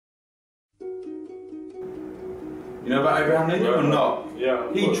You know about Abraham Lincoln or not?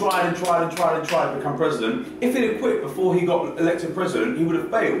 Yeah. He tried and tried and tried and tried to become president. If he'd have quit before he got elected president, he would have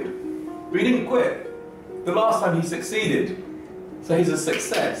failed. But he didn't quit. The last time he succeeded. So he's a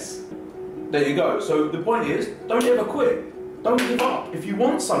success. There you go. So the point is, don't ever quit. Don't give up. If you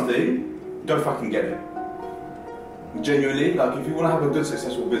want something, go fucking get it. Genuinely, like if you want to have a good,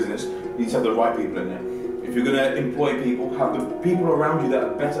 successful business, you need to have the right people in there. If you're going to employ people, have the people around you that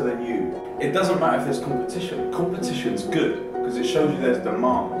are better than you. It doesn't matter if there's competition. Competition's good because it shows you there's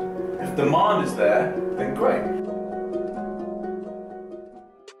demand. If demand is there, then great.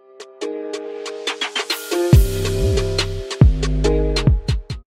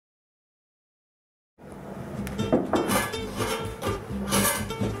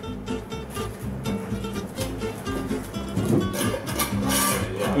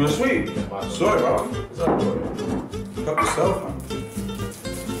 You want a sweet? Sorry, bro. Help yourself, man.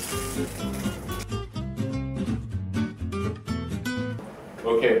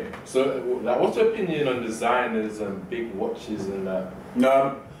 Okay, so like, what's your opinion on designers and big watches and that?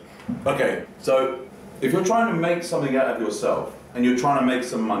 No. Okay, so if you're trying to make something out of yourself and you're trying to make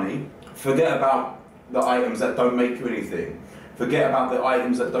some money, forget about the items that don't make you anything. Forget about the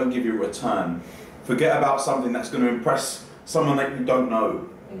items that don't give you a return. Forget about something that's going to impress someone that you don't know.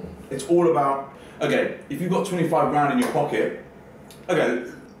 It's all about, okay, if you've got 25 grand in your pocket, okay,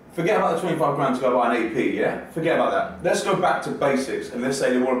 forget about the 25 grand to go buy an AP, yeah? Forget about that. Let's go back to basics and let's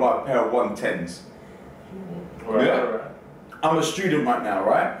say they want to buy a pair of 110s. Right, yeah? right. I'm a student right now,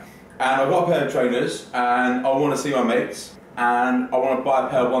 right? And I've got a pair of trainers and I want to see my mates and I want to buy a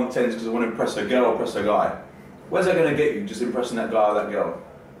pair of 110s because I want to impress a girl or impress a guy. Where's that going to get you, just impressing that guy or that girl?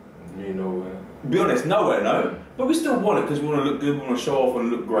 You know, Be honest, nowhere, no. But we still want it because we want to look good, we want to show off and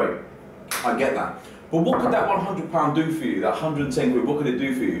look great. I get that. But what could that £100 do for you, that 110 quid, what could it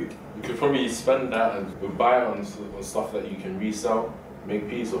do for you? you could probably spend that and buy it on stuff that you can resell, make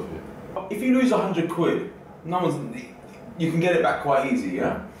peace of it. If you lose 100 quid, you can get it back quite easy,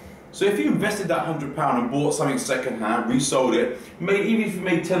 yeah? So if you invested that £100 and bought something second hand, resold it, even if you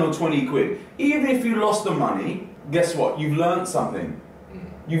made 10 or 20 quid, even if you lost the money, guess what? You've learned something.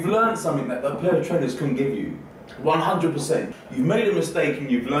 You've learned something that a pair of trainers couldn't give you. 100%. You've made a mistake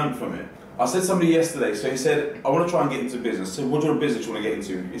and you've learned from it. I said to somebody yesterday, so he said, I want to try and get into business. I said, what sort of business do you want to get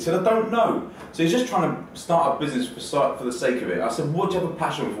into? He said, I don't know. So he's just trying to start a business for the sake of it. I said, what do you have a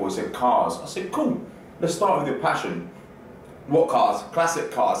passion for? He said, cars. I said, cool. Let's start with your passion. What cars?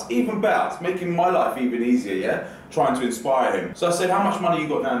 Classic cars. Even better. It's making my life even easier, yeah? Trying to inspire him. So I said, how much money you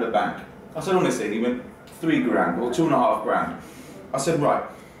got now in the bank? I said, honestly, and he went, 3 grand or 2.5 grand. I said, right,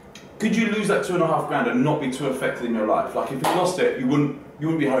 could you lose that 2.5 grand and not be too affected in your life? Like if you lost it, you wouldn't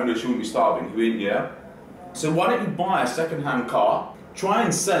be homeless, you wouldn't be starving, you wouldn't, yeah? So why don't you buy a second-hand car, try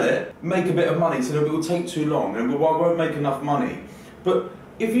and sell it, make a bit of money so that it will take too long and it won't make enough money. But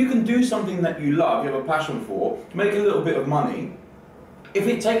if you can do something that you love, you have a passion for, make a little bit of money, if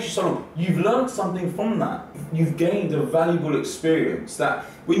it takes you so long, you've learned something from that. You've gained a valuable experience that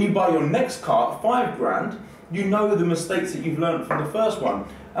when you buy your next car at 5 grand, you know the mistakes that you've learned from the first one.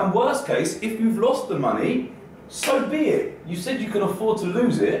 And worst case, if you've lost the money, so be it. You said you can afford to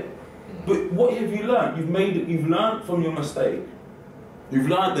lose it, but what have you learned? You've learned from your mistake. You've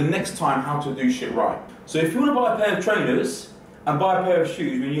learned the next time how to do shit right. So if you want to buy a pair of trainers and buy a pair of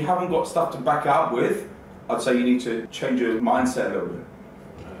shoes when you haven't got stuff to back up with, I'd say you need to change your mindset a little bit.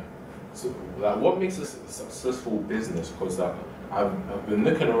 So, like, what makes a successful business? Because like, I've been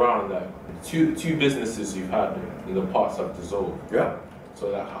looking around, like, two businesses you've had in the past have dissolved. Yeah. So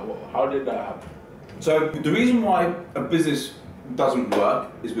like, how did that happen? So the reason why a business doesn't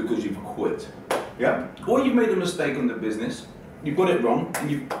work is because you've quit. Yeah? Or you've made a mistake on the business, you've got it wrong, and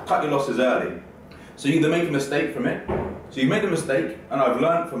you've cut your losses early. So you either make a mistake from it, so you made a mistake, and I've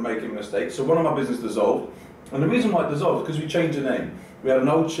learned from making mistakes. So one of my business dissolved, and the reason why it dissolved is because we changed the name. We had an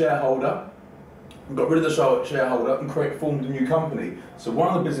old shareholder, we got rid of the shareholder and formed a new company. So one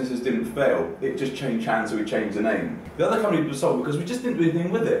of the businesses didn't fail, it just changed hands, so we changed the name. The other company was sold because we just didn't do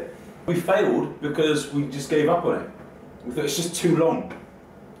anything with it. We failed because we just gave up on it. We thought it's just too long,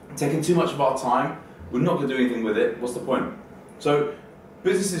 taking too much of our time, we're not going to do anything with it, what's the point? So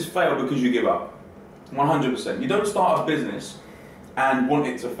businesses fail because you give up, 100%. You don't start a business and want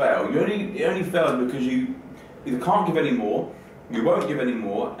it to fail. It only fails because you either can't give any more, you won't give any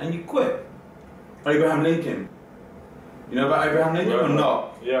more, and you quit. Abraham Lincoln. You know about Abraham Lincoln or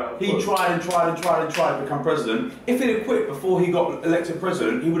not? Yeah. He tried and tried and tried and tried to become president. If he'd have quit before he got elected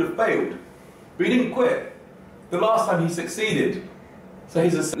president, he would have failed. But he didn't quit. The last time he succeeded. So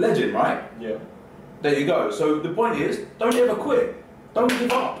he's a legend, right? Yeah. There you go. So the point is, don't ever quit. Don't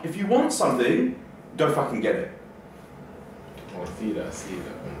give up. If you want something, go fucking get it. I see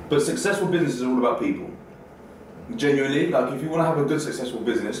that. But successful business is all about people. Genuinely, like if you want to have a good successful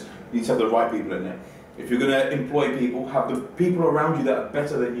business, you need to have the right people in it. If you're going to employ people, have the people around you that are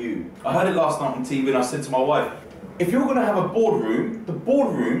better than you. I heard it last night on TV and I said to my wife, if you're going to have a boardroom, the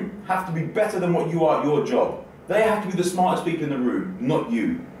boardroom have to be better than what you are at your job. They have to be the smartest people in the room, not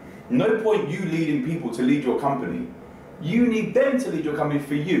you. No point you leading people to lead your company. You need them to lead your company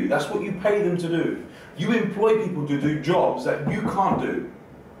for you. That's what you pay them to do. You employ people to do jobs that you can't do.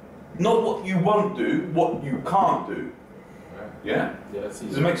 Not what you won't do, what you can't do. Yeah? Yeah, does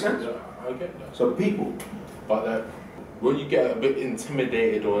it make sense? Yeah, I get that. So people. But when you get a bit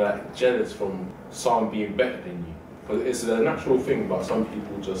intimidated or like jealous from someone being better than you, because it's a natural thing, but some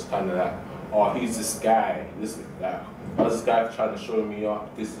people just kind of like, oh, he's this guy, this is that. How's this guy trying to show me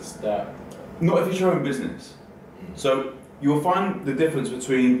up, this is that. Not if it's your own business. So you'll find the difference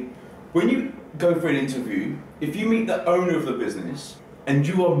between when you go for an interview, if you meet the owner of the business and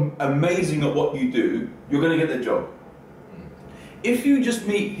you are amazing at what you do, you're going to get the job. If you just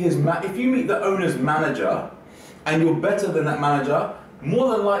meet if you meet the owner's manager and you're better than that manager,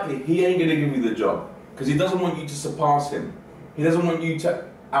 more than likely he ain't going to give you the job because he doesn't want you to surpass him. He doesn't want you to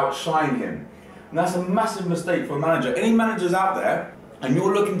outshine him. And that's a massive mistake for a manager. Any managers out there and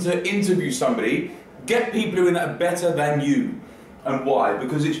you're looking to interview somebody, get people who are better than you. And why?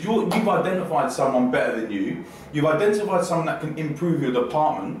 Because you've identified someone better than you. You've identified someone that can improve your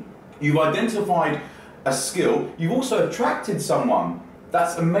department. You've identified a skill. You've also attracted someone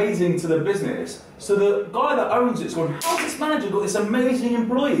that's amazing to the business. So the guy that owns it's going, how's this manager got this amazing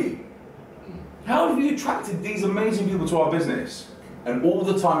employee? How have you attracted these amazing people to our business? And all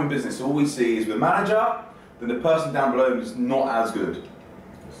the time in business, all we see is the manager, then the person down below is not as good.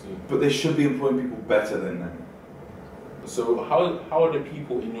 But they should be employing people better than them. So how are the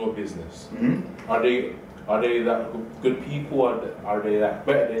people in your business? Mm-hmm. Are they that good people? Are they that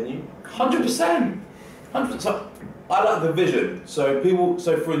better than you? 100%. 100%. I like the vision. So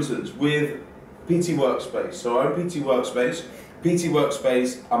for instance, with PT Workspace. So I own PT Workspace. PT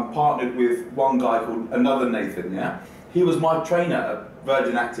Workspace, I'm partnered with one guy called another Nathan, yeah? He was my trainer at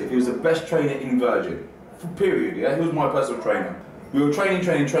Virgin Active. He was the best trainer in Virgin. Period, yeah? He was my personal trainer. We were training.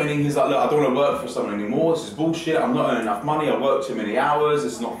 He's like, look, I don't want to work for someone anymore. This is bullshit. I'm not earning enough money. I work too many hours.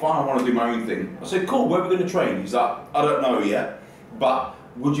 It's not fun. I want to do my own thing. I said, cool, where are we going to train? He's like, I don't know yet, but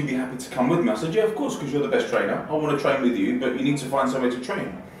would you be happy to come with me? I said, yeah, of course, because you're the best trainer. I want to train with you, but you need to find somewhere to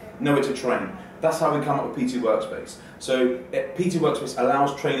train. Nowhere to train. That's how we come up with PT Workspace. So PT Workspace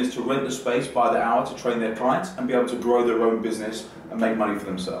allows trainers to rent the space by the hour to train their clients and be able to grow their own business and make money for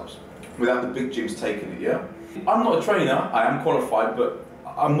themselves without the big gyms taking it, yeah? I'm not a trainer, I am qualified, but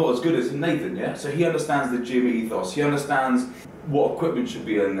I'm not as good as Nathan, yeah? So he understands the gym ethos, he understands what equipment should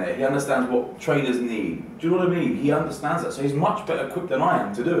be in there, he understands what trainers need. Do you know what I mean? He understands that, so he's much better equipped than I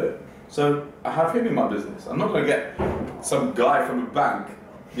am to do it. So I have him in my business. I'm not going to get some guy from a bank,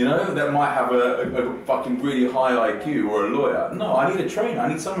 you know, that might have a fucking really high IQ or a lawyer. No, I need a trainer, I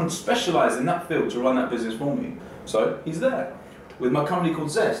need someone specialised in that field to run that business for me. So he's there, with my company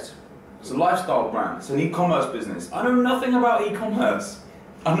called Zest. It's a lifestyle brand, it's an e-commerce business. I know nothing about e-commerce.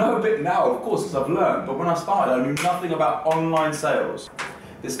 I know a bit now, of course, because I've learned, but when I started, I knew nothing about online sales.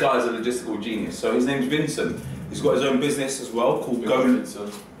 This guy is a logistical genius, so his name's Vincent. He's got his own business as well, called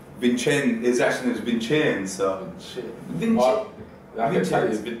Vincent. His actual name is Vincenzo. Vincenzo, I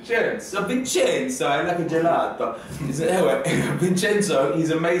like a gelato. Anyway, Vincenzo, he's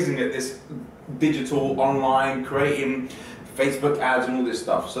amazing at this digital, online, creating Facebook ads and all this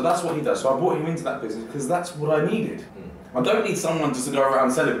stuff. So that's what he does. So I brought him into that business because that's what I needed. I don't need someone just to go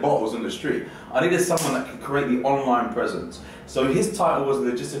around selling bottles in the street. I needed someone that could create the online presence. So his title was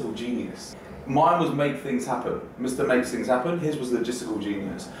Logistical Genius. Mine was Make Things Happen. Mr. Makes Things Happen. His was Logistical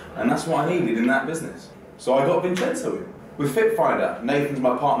Genius. And that's what I needed in that business. So I got Vincenzo in. With FitFinder, Nathan's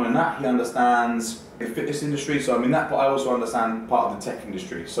my partner in that. He understands the fitness industry, so I'm in that, but I also understand part of the tech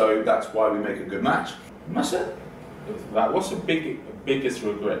industry. So that's why we make a good match. And that's it. Like, what's the biggest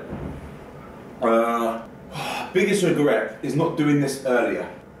regret? Biggest regret is not doing this earlier.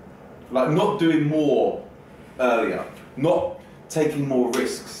 Like not doing more earlier. Not taking more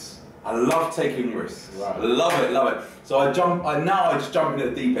risks. I love taking risks. Right. Love it. So I just jump into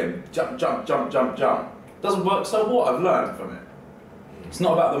the deep end. Jump. Doesn't work, so what? I've learned from it. It's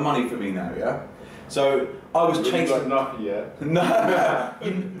not about the money for me now, yeah? So I was chasing... got enough yet? No.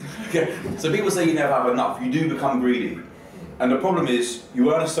 Okay. So people say you never have enough. You do become greedy. And the problem is,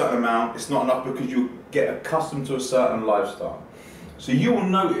 you earn a certain amount, it's not enough because you get accustomed to a certain lifestyle. So you will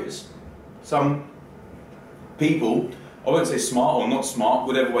notice some people, I won't say smart or not smart,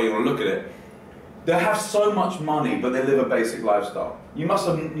 whatever way you want to look at it, They have so much money, but they live a basic lifestyle. You must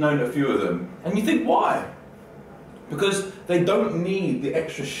have known a few of them. And you think, why? Because they don't need the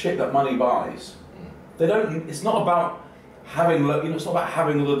extra shit that money buys. They don't, it's not about having, it's not about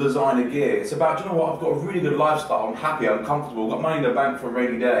having all the designer gear. It's about, do you know what, I've got a really good lifestyle, I'm happy, I'm comfortable, I've got money in the bank for a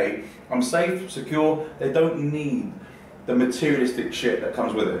rainy day, I'm safe, secure. They don't need the materialistic shit that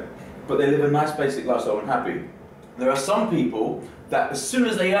comes with it. But they live a nice basic lifestyle and happy. There are some people that as soon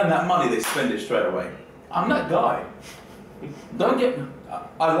as they earn that money, they spend it straight away. I'm that guy.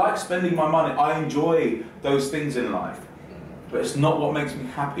 I like spending my money. I enjoy those things in life. But it's not what makes me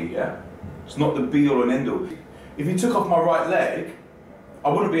happy, yeah? It's not the be all and end all. If you took off my right leg, I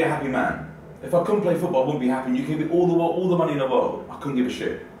wouldn't be a happy man. If I couldn't play football, I wouldn't be happy. And you can give me all the money in the world, I couldn't give a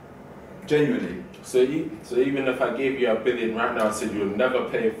shit. Genuinely. So even if I gave you $1 billion right now and said you'll never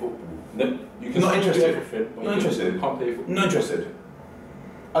play football, you can not still do interested. everything, but Not you interested. can't play football. Not interested.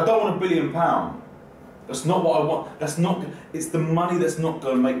 I don't want £1 billion. That's not what I want. That's not. It's the money that's not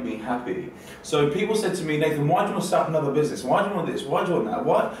going to make me happy. So people said to me, Nathan, why do you want to set up another business? Why do you want this? Why do you want that?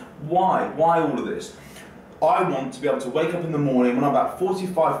 Why all of this? I want to be able to wake up in the morning when I'm about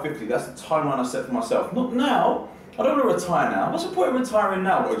 45, 50. That's the timeline I set for myself. Not now. I don't want to retire now. What's the point of retiring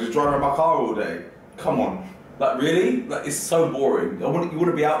now? Or just drive around my car all day? Come on. Like, really? Like, it's so boring. You want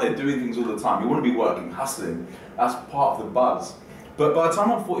to be out there doing things all the time. You want to be working, hustling. That's part of the buzz. But by the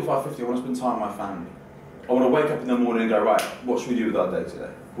time I'm 45, 50, I want to spend time with my family. I want to wake up in the morning and go, right, what should we do with our day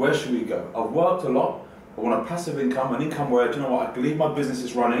today? Where should we go? I've worked a lot. I want a passive income, an income where, do you know what, I can leave my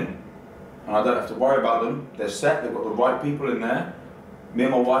businesses running and I don't have to worry about them. They're set, they've got the right people in there. Me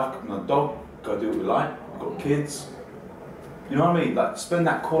and my wife and my dog go do what we like. We've got kids. You know what I mean? Like, spend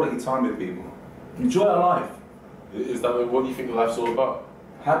that quality time with people. Enjoy our life. Is that what you think life's all about?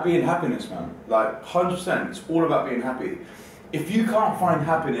 Happy and happiness, man. Like, 100%. It's all about being happy. If you can't find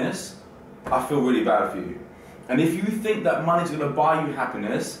happiness, I feel really bad for you. And if you think that money's going to buy you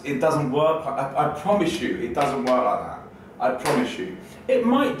happiness, it doesn't work. I promise you, it doesn't work like that. I promise you. It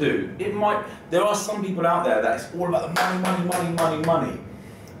might do. It might. There are some people out there that it's all about the money, money, money, money, money.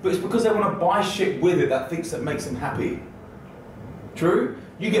 But it's because they want to buy shit with it that thinks that makes them happy. True?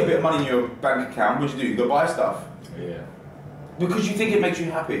 You get a bit of money in your bank account, what do? You go buy stuff. Yeah. Because you think it makes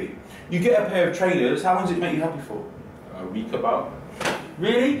you happy. You get a pair of trainers, how long does it make you happy for? A week about.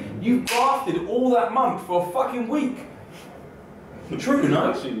 Really? You've grafted all that month for a fucking week. True,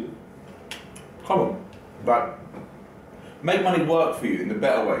 no? Actually, Come on. But make money work for you in the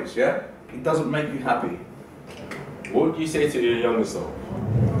better ways, yeah? It doesn't make you happy. what would you say to your younger self?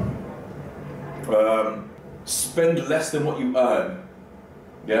 Spend less than what you earn.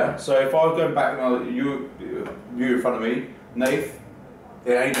 Yeah? So if I was going back and you in front of me, Nath,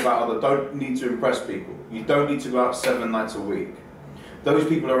 it ain't about other, don't need to impress people. You don't need to go out 7 nights a week. Those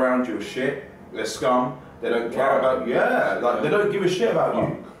people around you are shit, they're scum, they don't care about you. Yeah, like they don't give a shit about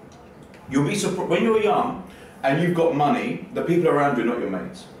you. You'll be surprised, when you're young and you've got money, the people around you are not your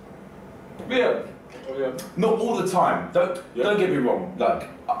mates. Yeah. Oh, yeah. Not all the time, don't get me wrong. Like,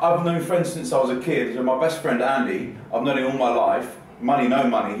 I've known friends since I was a kid. So my best friend Andy, I've known him all my life. Money, no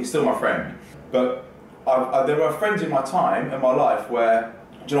money, he's still my friend. But there are friends in my time, in my life, where,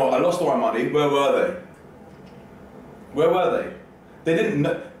 do you know what, I lost all my money, where were they? Where were they? They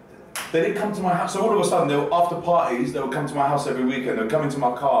didn't come to my house. So all of a sudden, after parties, they would come to my house every weekend. They would come into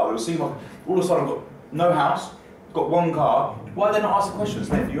my car. They would see my. All of a sudden, I've got no house, got one car. Why are they not asking questions,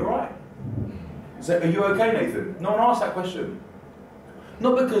 Nathan? You alright? Are you okay, Nathan? No one asked that question.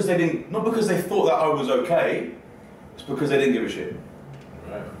 Not because they didn't. Not because they thought that I was okay. It's because they didn't give a shit.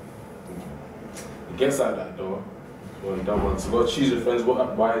 Right. It gets like that though. Well, you don't want to go choose your friends.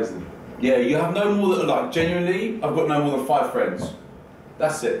 Why is it? Yeah, you have no more than, like, genuinely, I've got no more than 5 friends.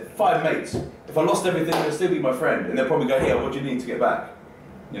 That's it. 5 mates. If I lost everything, they'll still be my friend. And they'll probably go, here, what do you need to get back?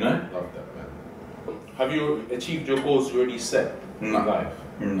 You know? Love that, man. Have you achieved your goals you already set in life?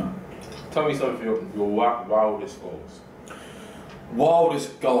 No. Tell me some of your wildest goals.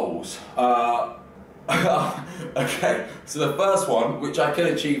 Wildest goals. Okay, so the first one, which I can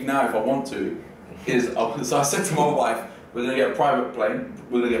achieve now if I want to, is, so I said to my wife, we're going to get a private plane,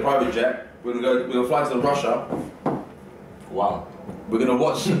 we're going to get a private jet, we're going to fly to Russia. Wow. We're going to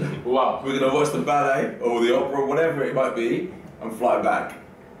watch, Wow. we're going to watch the ballet or the opera, whatever it might be, and fly back.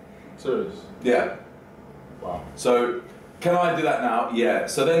 Serious? Yeah. Wow. So, can I do that now? Yeah.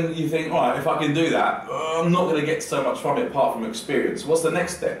 So then you think, all right, if I can do that, I'm not going to get so much from it apart from experience. What's the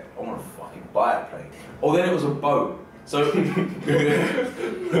next step? I want to fucking buy a plane. Or then it was a boat. So,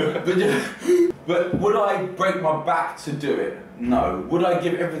 but would I break my back to do it? No. Would I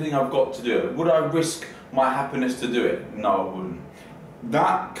give everything I've got to do it? Would I risk my happiness to do it? No, I wouldn't.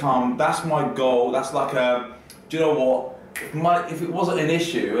 That's my goal. That's like a, do you know what? If it wasn't an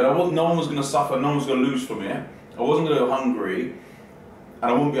issue, and no one was going to suffer, no one was going to lose from it, I wasn't going to go hungry,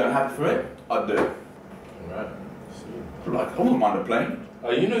 and I wouldn't be unhappy for it, I'd do it. Right. Like, I wouldn't mind a plane.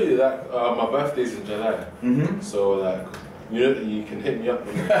 You know that my birthday's in July, so like, you know that you can hit me up.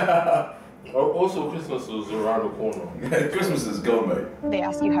 Also, Christmas was around the corner. Christmas is gone, mate. They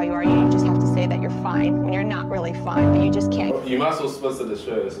ask you how you are, you just have to say that you're fine when you're not really fine, but you just can't. You might as well sponsor the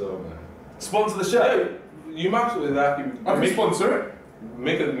show, so man. Sponsor the show? You might as well like, I can sponsor it.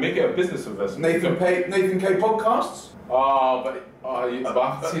 Make it a business investment. Nathan K Podcasts? But I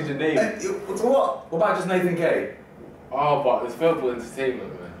have to change the name. What's what? What about just Nathan K? Oh, but it's Verbal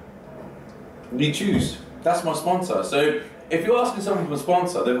Entertainment, man. You choose. That's my sponsor. So if you're asking someone for a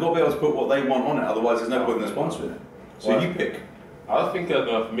sponsor, they've got to be able to put what they want on it. Otherwise, there's no point in them sponsoring it. So you pick. I was thinking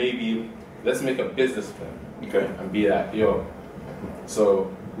of maybe let's make a business plan. Okay. And be like, yo.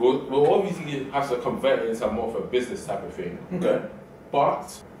 So we'll obviously have to convert it into more of a business type of thing. Okay.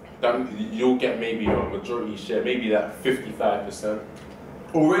 But then you'll get maybe a majority share, maybe that 55%.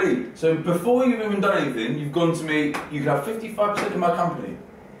 Already. So before you've even done anything, you've gone to me, you can have 55% of my company.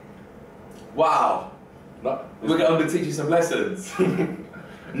 Wow. We're going to teach you some lessons.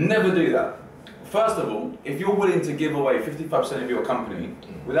 Never do that. First of all, if you're willing to give away 55% of your company,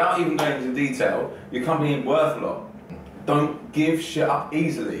 without even going into detail, your company ain't worth a lot. Don't give shit up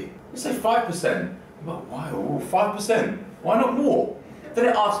easily. You say 5%. Well, why? Oh, 5%. Why not more? Then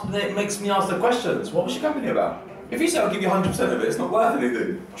it makes me ask the questions. What was your company about? If you say I'll give you 100% of it, it's not worth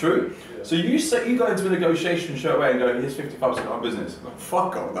anything. True. Yeah. So you go into a negotiation straight away and go, here's 55% of my business. Like,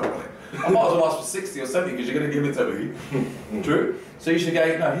 fuck off, that way. I might as well ask for 60 or 70 because you're going to give it to me. True. So you should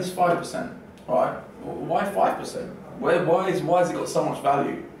go, no, here's 5%. All right. Why 5%? Why has it got so much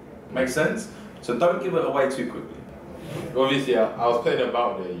value? Makes sense. So don't give it away too quickly. Obviously, I was playing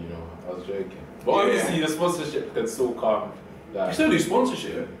about there, you know. I was joking. But obviously, the sponsorship can still come. Like, you still do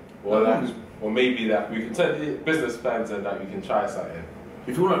sponsorship. Or maybe that we can turn business plans and that we can try something.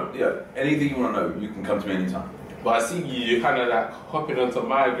 If you want to, anything you want to know, you can come to me anytime. But I see you're kind of like hopping onto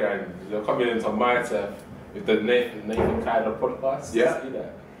my grind. You're coming into my turf with the Nathan kind of podcast. Yeah. I see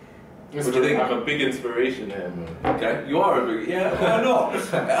that. What do you think? I'm a big inspiration here, man. Okay, you are a big, why not?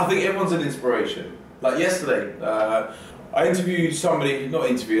 I think everyone's an inspiration. Like yesterday, I interviewed somebody,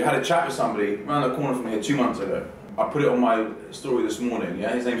 had a chat with somebody around the corner from here 2 months ago. I put it on my story this morning,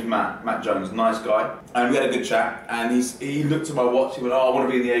 his name's Matt Jones, nice guy. And we had a good chat, and he looked at my watch, he went, oh, I want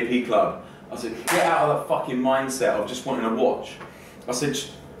to be in the AP club. I said, get out of that fucking mindset of just wanting a watch. I said,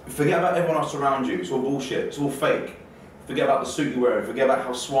 forget about everyone else around you, it's all bullshit, it's all fake. Forget about the suit you're wearing, forget about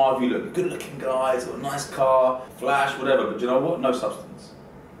how suave you look. Good looking guys, got a nice car, flash, whatever, but you know what? No substance.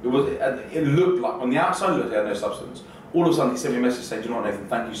 It looked like, on the outside it had no substance. All of a sudden he sent me a message saying, do you know what, Nathan,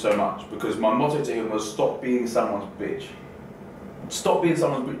 thank you so much. Because my motto to him was, stop being someone's bitch. Stop being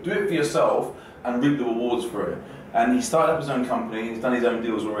someone's bitch. Do it for yourself and reap the rewards for it. And he started up his own company, he's done his own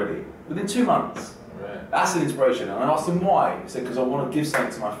deals already. Within 2 months. Right. That's an inspiration. And I asked him why. He said, because I want to give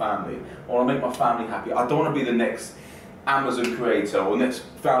something to my family. I want to make my family happy. I don't want to be the next Amazon creator or next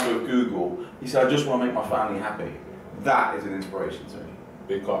founder of Google. He said, I just want to make my family happy. That is an inspiration to me.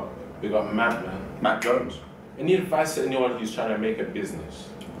 Big up Matt, man. Matt Jones. Any advice to anyone who's trying to make a business?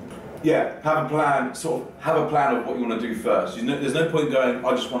 Yeah, have a plan of what you want to do first. There's no point going,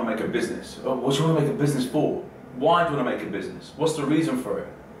 I just want to make a business. Oh, what do you want to make a business for? Why do you want to make a business? What's the reason for it?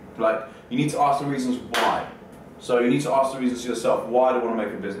 Like, you need to ask the reasons why. So you need to ask the reasons to yourself, why do I want to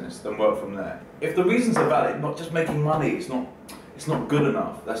make a business? Then work from there. If the reasons are valid, not just making money, it's not good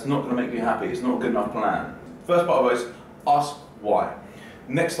enough. That's not going to make you happy. It's not a good enough plan. First part of it is ask why.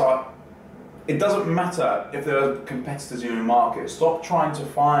 Next part, it doesn't matter if there are competitors in your market. Stop trying to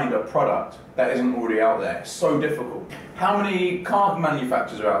find a product that isn't already out there. It's so difficult. How many car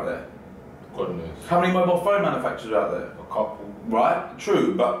manufacturers are out there? God knows. How many mobile phone manufacturers are out there? A couple. Right?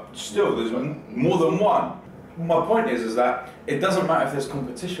 True, but still, there's more than one. My point is that it doesn't matter if there's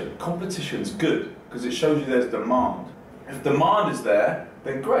competition. Competition's good because it shows you there's demand. If demand is there,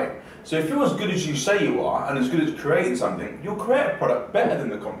 then great. So if you're as good as you say you are and as good at creating something, you'll create a product better than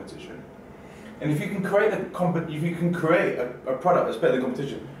the competition. And if you can create a product that's better than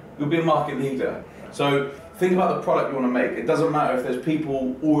competition, you'll be a market leader. So think about the product you want to make. It doesn't matter if there's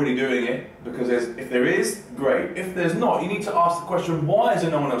people already doing it, because if there is, great. If there's not, you need to ask the question, why is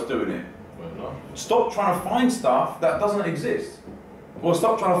there no one else doing it? Stop trying to find stuff that doesn't exist. Or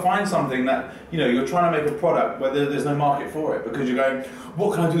stop trying to find something that, you're trying to make a product where there's no market for it, because you're going,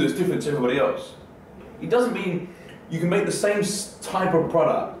 what can I do that's different to everybody else? It doesn't mean you can make the same type of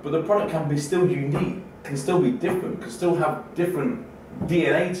product, but the product can be still unique, can still be different, can still have different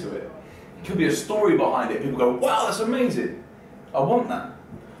DNA to it. It could be a story behind it. People go, wow, that's amazing. I want that.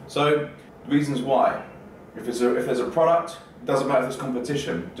 So, reasons why. If there's a product, it doesn't matter if it's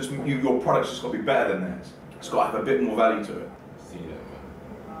competition. Just your product's just got to be better than theirs. It's got to have a bit more value to it. See that,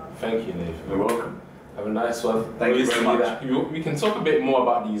 man. Thank you, Nathan. You're welcome. Have a nice one. Thank you very much. We can talk a bit more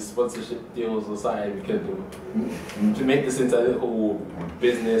about these sponsorship deals or something. We can do to make this into a little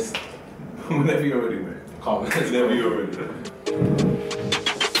business. Whenever you're ready, mate. Calm. Whenever you're ready.